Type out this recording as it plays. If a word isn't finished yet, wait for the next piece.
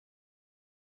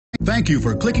Thank you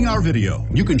for clicking our video.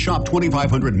 You can shop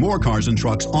 2,500 more cars and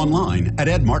trucks online at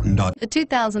edmartin.com. The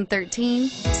 2013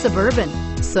 Suburban.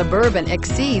 Suburban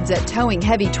exceeds at towing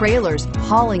heavy trailers,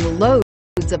 hauling loads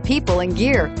of people and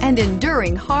gear, and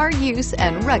enduring hard use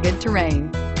and rugged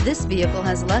terrain. This vehicle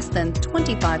has less than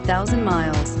 25,000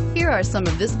 miles. Here are some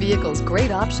of this vehicle's great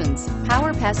options: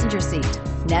 power passenger seat,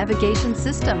 navigation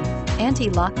system,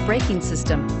 anti-lock braking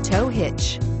system, tow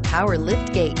hitch, power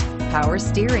liftgate, power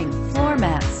steering, floor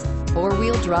mats,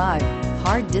 four-wheel drive,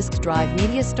 hard disk drive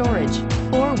media storage,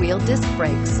 four-wheel disc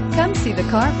brakes. Come see the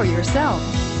car for yourself.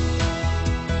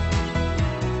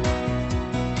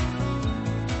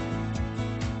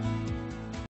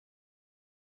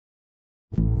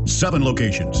 7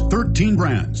 locations, 13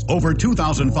 brands, over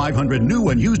 2,500 new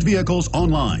and used vehicles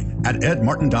online at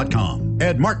edmartin.com.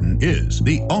 Ed Martin is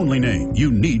the only name you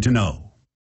need to know.